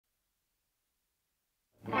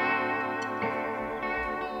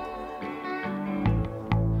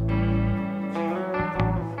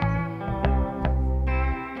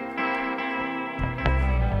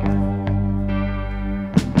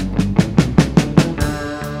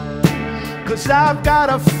'cause I've got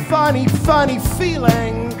a funny, funny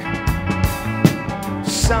feeling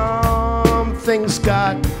something's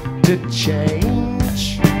got to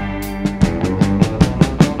change.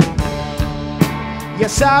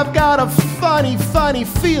 Yes, I've got a funny, funny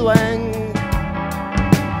feeling.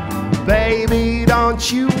 Baby,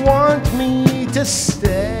 don't you want me to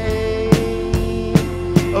stay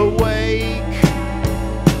awake,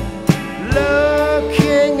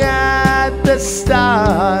 looking at the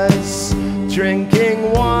stars,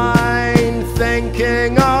 drinking wine,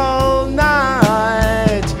 thinking all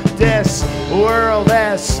night this world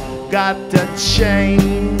has got to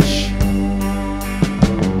change.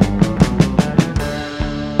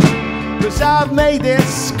 'Cause I've made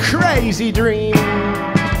this crazy dream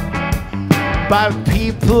by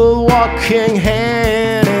people walking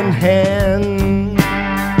hand in hand.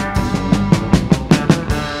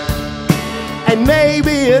 And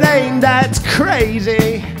maybe it ain't that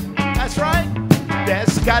crazy. That's right.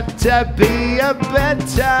 There's got to be a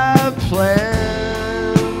better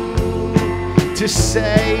plan to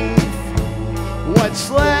save what's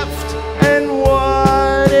left and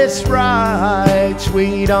what is right.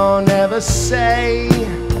 We don't ever say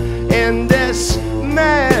in this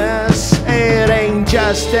mess, it ain't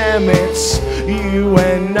just them, it's you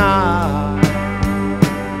and I.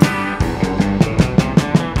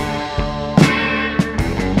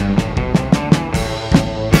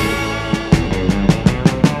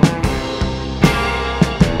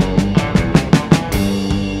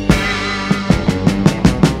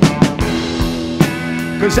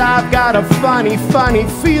 'Cause I've got a funny, funny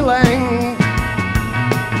feeling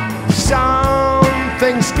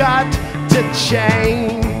something's got to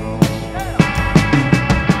change.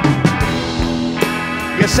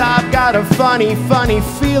 Yes, I've got a funny, funny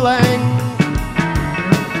feeling.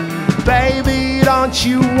 Baby, don't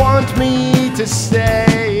you want me to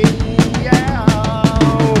stay? Yeah.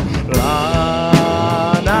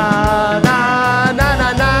 La, na, na, na, na,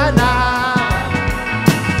 na, na.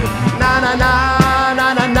 Na, na, na, na,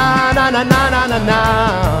 na, na, na, na, na, na, na.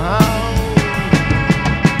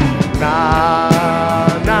 Na.